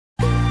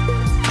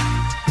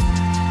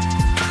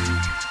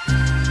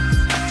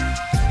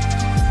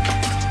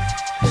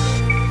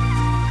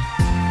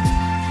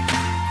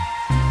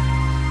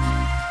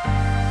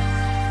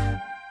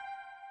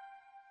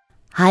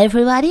Hi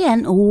everybody,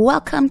 and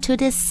welcome to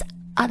this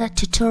other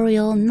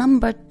tutorial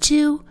number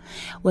 2,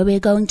 where we're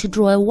going to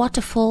draw a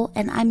waterfall,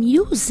 and I'm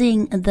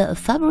using the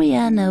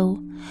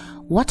Fabriano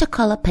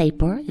watercolor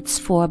paper. It's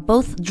for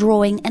both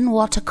drawing and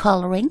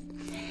watercoloring.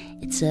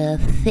 It's a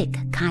thick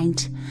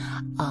kind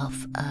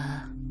of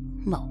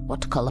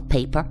watercolor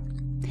paper.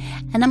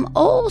 And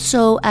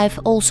I've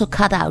also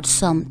cut out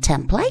some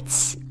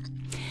templates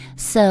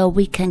so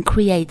we can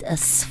create a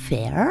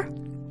sphere.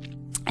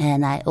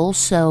 And I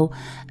also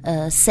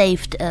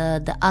saved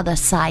the other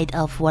side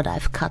of what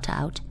I've cut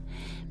out,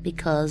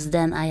 because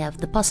then I have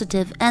the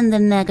positive and the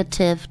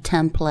negative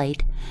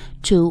template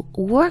to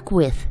work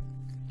with.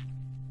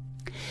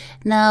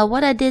 Now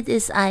what I did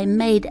is I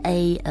made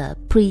a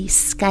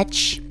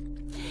pre-sketch,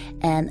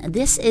 and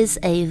this is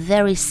a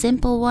very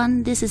simple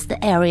one. This is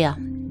the area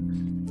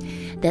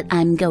that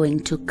I'm going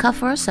to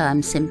cover, so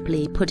I'm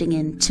simply putting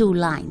in 2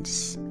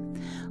 lines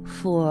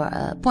for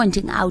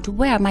pointing out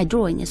where my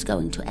drawing is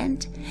going to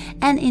end,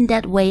 and in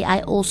that way I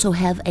also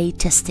have a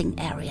testing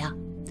area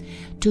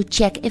to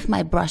check if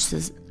my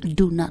brushes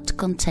do not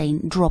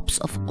contain drops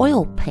of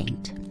oil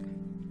paint.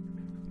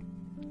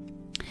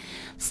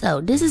 So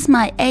this is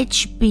my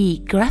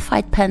HB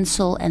graphite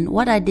pencil, and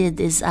what I did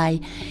is I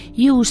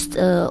used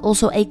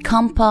also a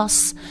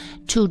compass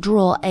to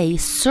draw a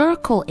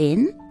circle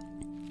in,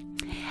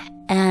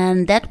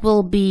 and that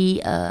will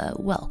be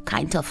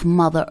kind of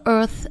Mother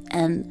Earth,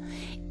 and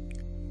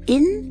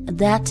in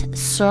that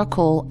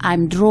circle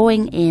I'm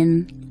drawing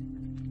in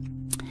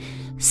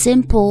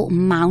simple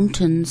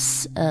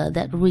mountains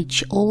that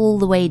reach all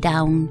the way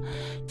down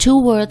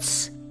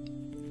towards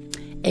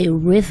a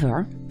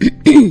river.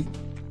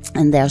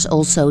 And there's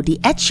also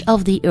the edge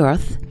of the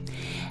earth.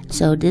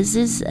 So this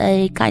is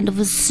a kind of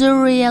a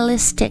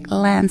surrealistic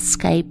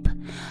landscape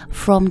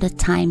from the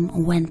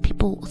time when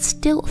people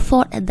still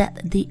thought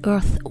that the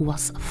earth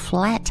was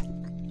flat.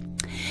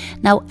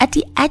 Now at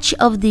the edge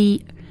of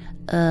the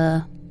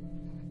earth,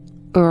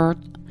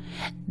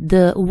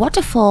 the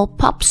waterfall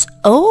pops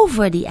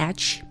over the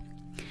edge,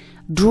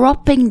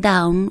 dropping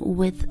down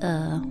with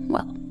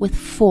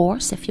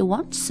force, if you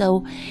want.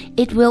 So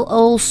it will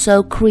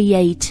also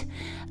create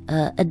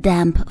a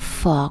damp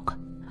fog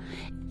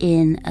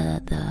in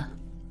the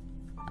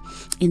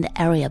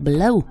area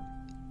below.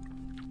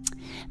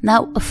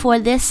 Now for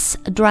this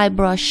dry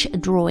brush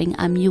drawing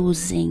I'm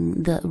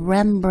using the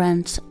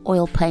Rembrandt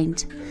oil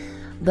paint,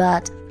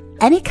 but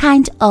any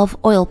kind of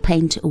oil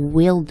paint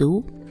will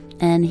do.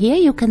 And here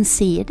you can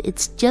see it.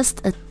 It's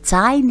just a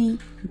tiny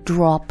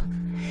drop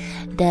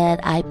that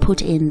I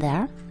put in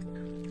there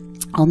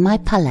on my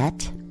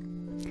palette.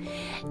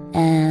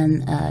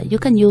 And you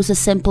can use a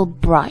simple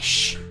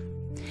brush,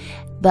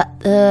 but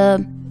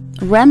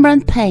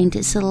Rembrandt paint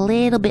is a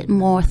little bit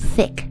more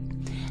thick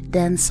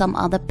than some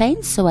other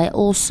paints, so I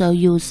also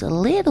use a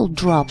little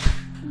drop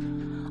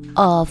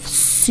of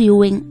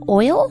sewing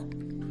oil,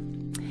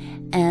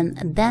 and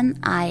then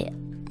I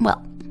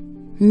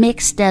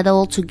mix that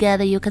all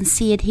together. You can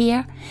see it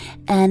here,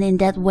 and in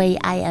that way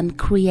I am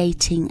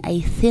creating a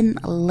thin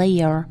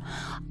layer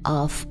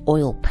of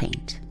oil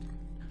paint,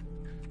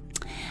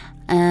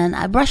 and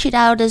I brush it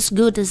out as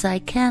good as I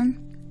can,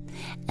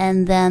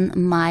 and then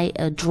my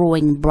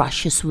drawing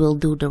brushes will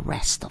do the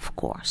rest, of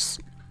course.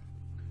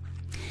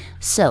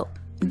 So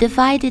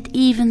divide it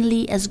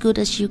evenly as good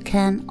as you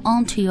can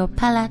onto your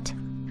palette,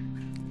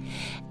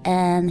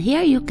 and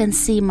here you can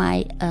see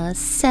my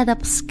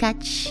setup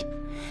sketch.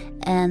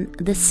 And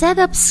the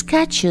setup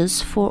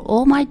sketches for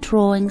all my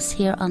drawings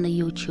here on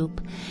the YouTube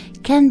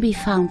can be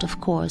found,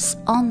 of course,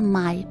 on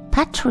my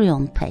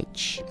Patreon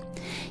page.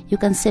 You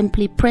can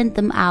simply print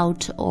them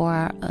out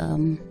or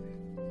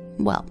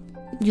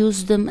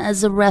use them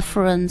as a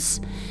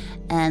reference,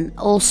 and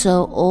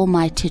also all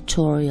my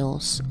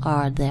tutorials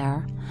are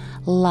there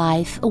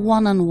live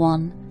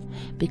one-on-one,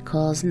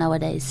 because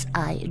nowadays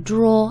I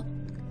draw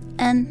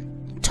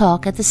and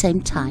talk at the same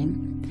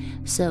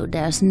time, so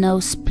there's no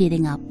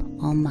speeding up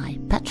on my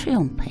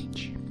Patreon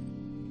page.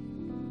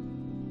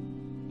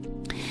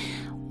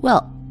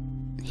 Well,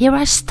 here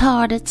I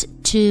started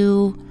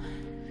to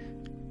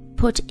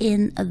put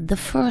in the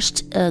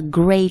first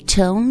gray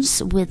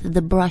tones with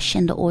the brush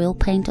and the oil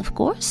paint, of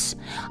course.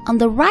 On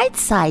the right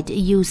side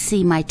you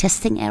see my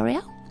testing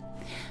area,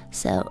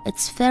 so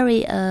it's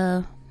very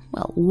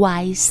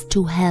wise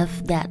to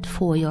have that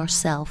for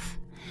yourself,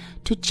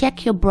 to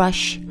check your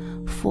brush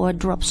for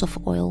drops of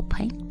oil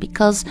paint,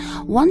 because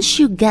once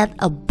you get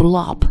a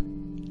blob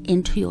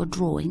into your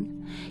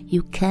drawing,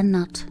 you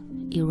cannot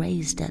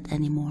erase that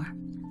anymore.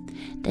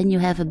 Then you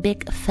have a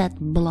big fat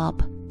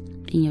blob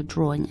in your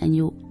drawing, and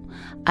you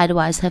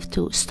otherwise have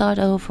to start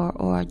over,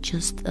 or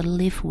just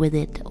live with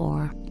it,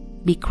 or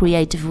be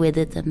creative with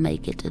it and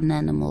make it an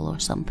animal or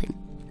something.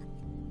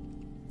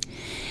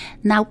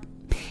 Now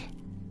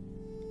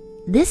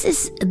this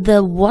is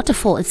the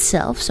waterfall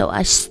itself, so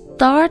I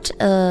start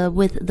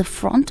with the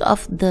front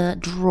of the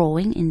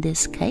drawing in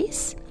this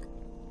case.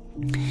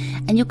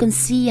 And you can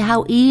see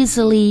how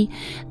easily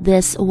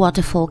this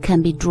waterfall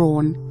can be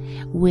drawn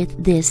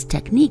with this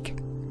technique.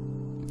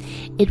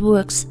 It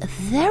works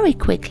very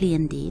quickly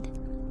indeed,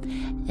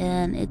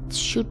 and it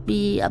should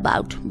be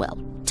about, well,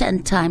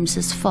 10 times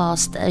as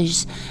fast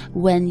as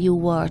when you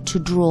were to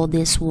draw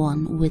this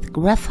one with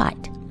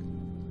graphite.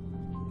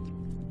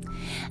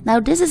 Now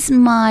this is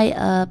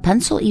my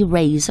pencil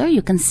eraser.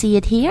 You can see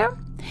it here.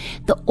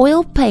 The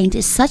oil paint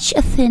is such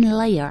a thin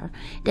layer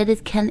that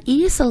it can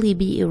easily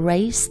be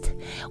erased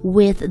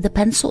with the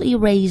pencil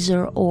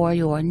eraser or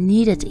your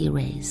kneaded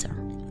eraser.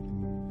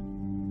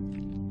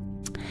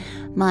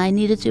 My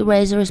kneaded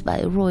eraser is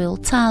by Royal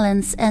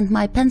Talents and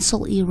my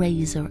pencil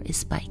eraser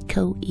is by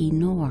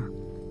Koh-i-Noor.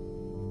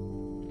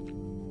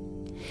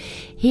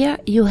 Here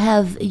you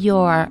have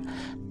your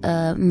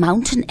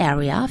mountain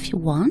area if you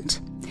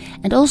want.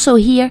 And also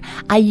here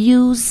I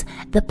use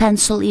the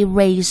pencil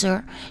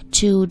eraser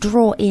to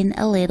draw in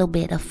a little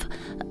bit of,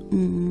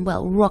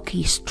 well,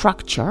 rocky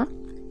structure.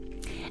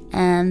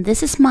 And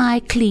this is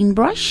my clean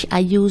brush. I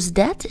use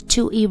that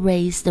to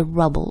erase the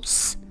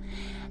rubbles.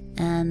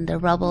 And the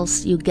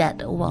rubbles you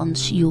get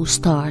once you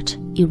start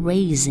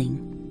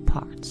erasing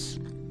parts.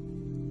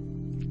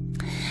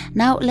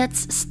 Now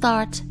let's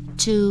start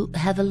to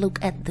have a look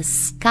at the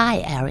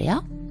sky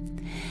area.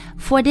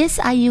 For this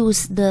I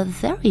use the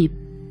very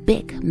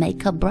big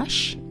makeup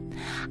brush.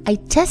 I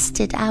test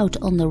it out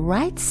on the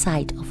right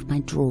side of my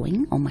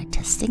drawing, on my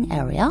testing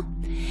area,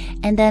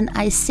 and then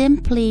I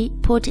simply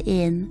put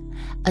in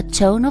a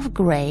tone of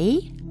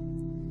gray,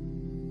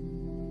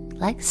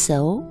 like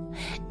so,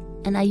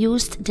 and I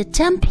used the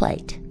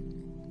template.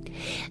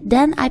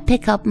 Then I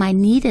pick up my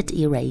kneaded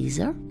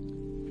eraser,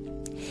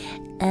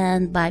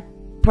 and by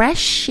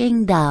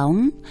pressing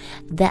down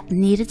that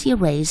kneaded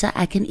eraser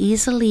I can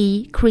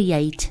easily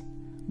create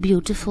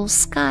beautiful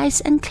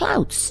skies and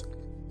clouds.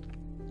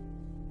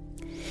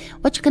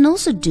 What you can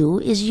also do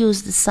is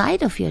use the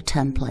side of your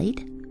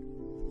template,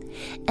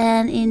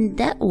 and in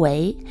that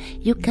way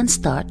you can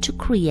start to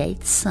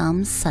create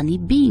some sunny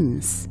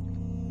beams.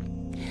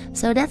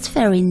 So that's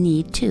very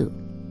neat too.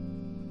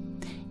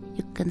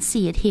 You can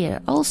see it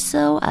here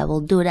also. I will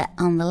do that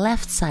on the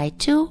left side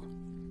too.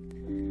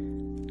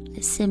 I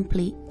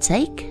simply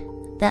take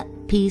that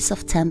piece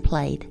of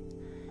template,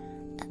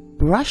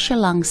 brush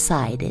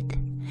alongside it,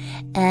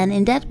 and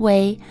in that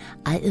way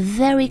I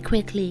very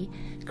quickly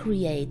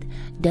create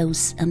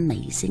those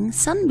amazing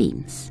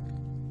sunbeams.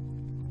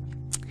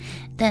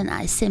 Then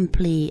I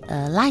simply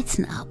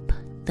lighten up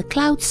the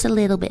clouds a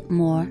little bit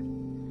more,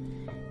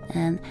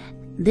 and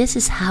this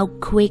is how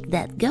quick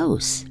that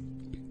goes.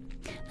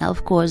 Now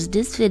of course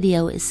this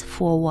video is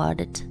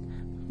fast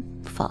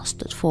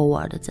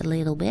forwarded a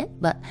little bit,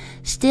 but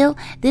still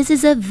this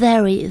is a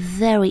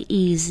very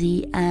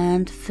easy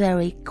and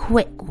very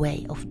quick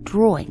way of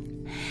drawing.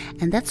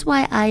 And that's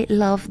why I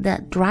love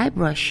that dry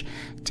brush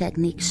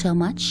technique so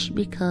much,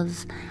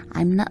 because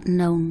I'm not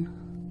known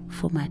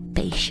for my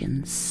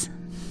patience.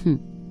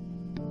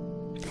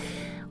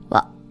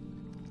 Well,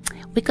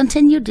 we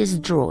continue this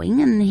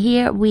drawing, and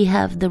here we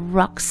have the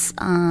rocks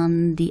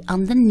on the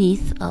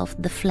underneath of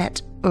the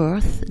flat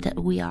earth that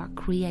we are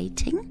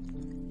creating.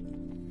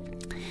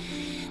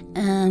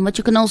 And what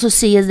you can also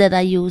see is that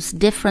I use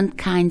different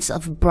kinds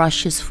of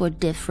brushes for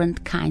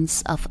different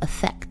kinds of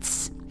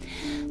effects.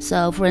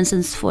 So for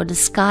instance, for the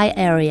sky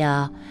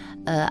area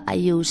I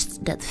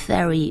used that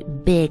very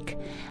big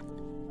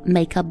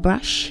makeup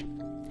brush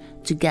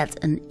to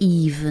get an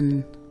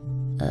even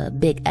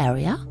big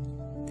area,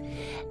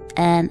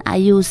 and I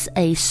use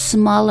a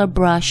smaller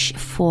brush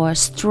for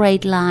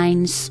straight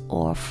lines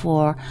or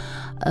for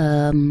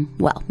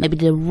well, maybe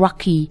the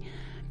rocky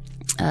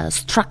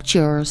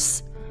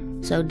structures.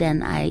 So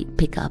then I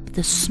pick up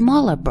the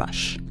smaller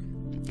brush.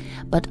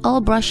 But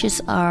all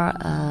brushes are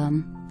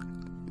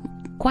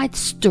quite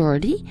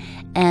sturdy,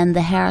 and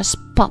the hairs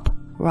pop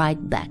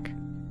right back.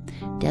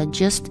 They're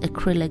just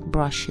acrylic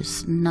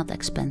brushes, not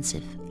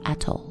expensive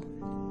at all.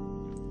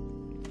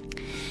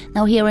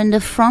 Now here in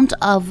the front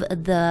of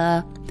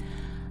the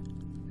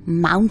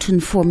mountain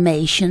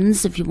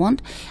formations, if you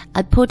want,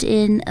 I put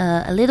in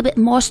a little bit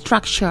more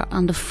structure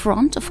on the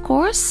front, of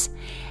course,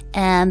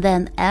 and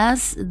then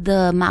as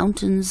the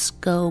mountains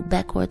go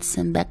backwards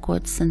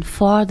and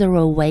farther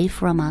away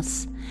from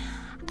us,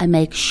 I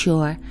make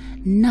sure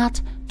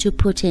not to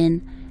put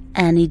in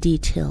any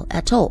detail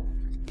at all.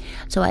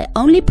 So I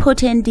only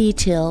put in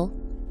detail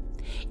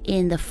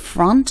in the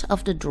front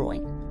of the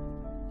drawing.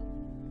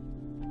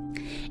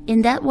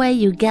 In that way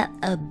you get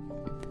a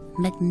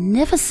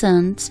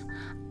magnificent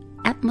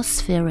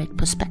atmospheric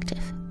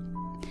perspective.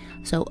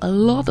 So a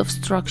lot of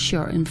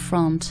structure in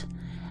front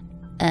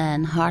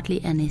and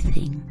hardly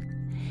anything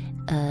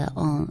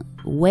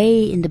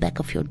way in the back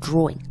of your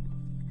drawing.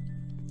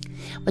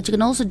 What you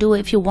can also do,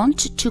 if you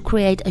want to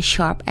create a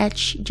sharp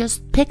edge,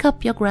 just pick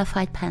up your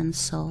graphite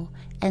pencil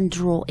and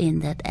draw in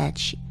that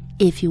edge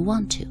if you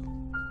want to.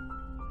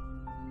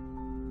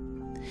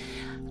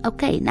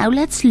 Okay, now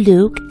let's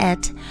look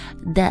at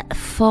that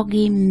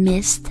foggy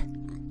mist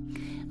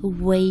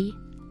way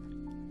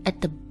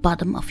at the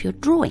bottom of your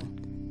drawing.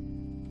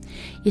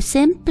 You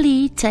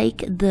simply take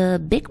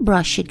the big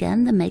brush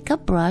again, the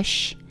makeup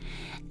brush,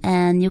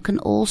 and you can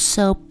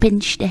also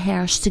pinch the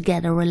hairs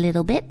together a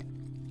little bit.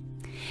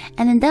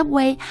 And in that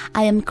way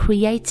I am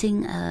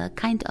creating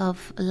kind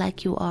of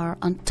like you are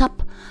on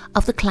top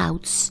of the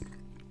clouds.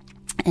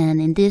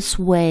 And in this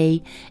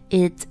way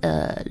it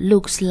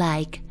looks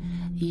like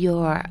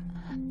your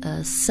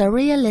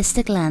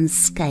surrealistic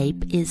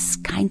landscape is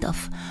kind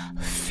of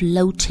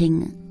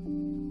floating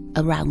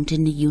around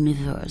in the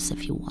universe,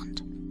 if you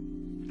want.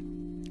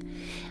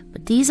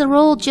 But these are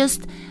all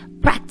just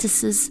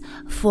practices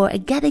for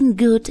getting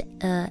good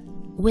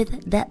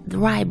with that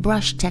dry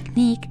brush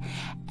technique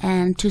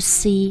and to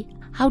see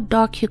how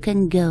dark you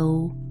can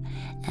go.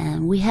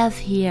 And we have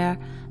here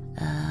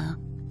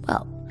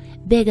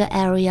bigger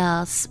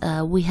areas,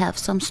 we have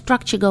some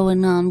structure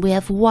going on, we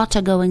have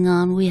water going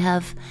on, we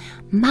have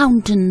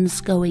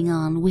mountains going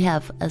on, we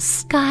have a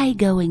sky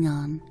going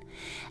on,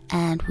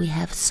 and we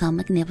have some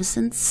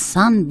magnificent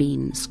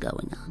sunbeams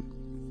going on,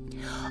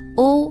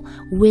 all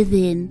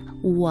within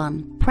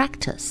one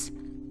practice.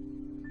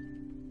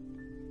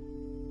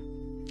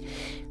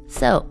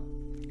 So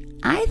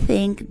I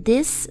think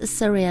this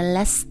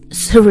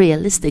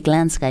surrealistic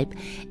landscape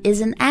is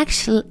an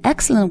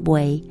excellent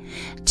way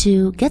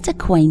to get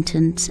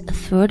acquainted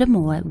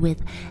furthermore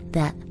with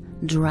that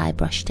dry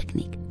brush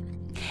technique.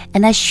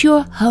 And I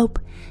sure hope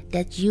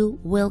that you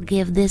will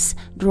give this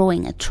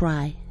drawing a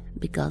try,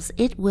 because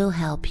it will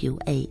help you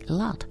a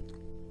lot.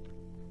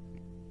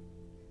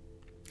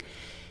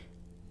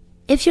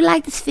 If you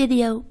like this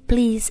video,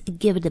 please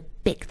give it a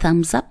big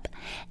thumbs up.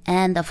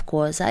 And of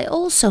course, I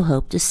also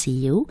hope to see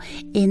you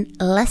in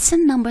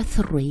lesson number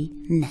 3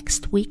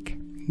 next week,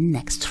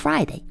 next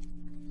Friday.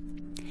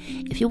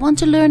 If you want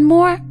to learn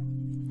more,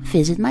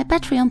 visit my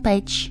Patreon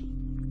page.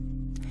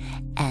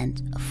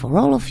 And for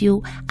all of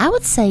you, I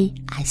would say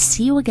I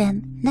see you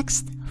again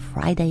next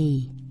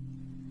Friday.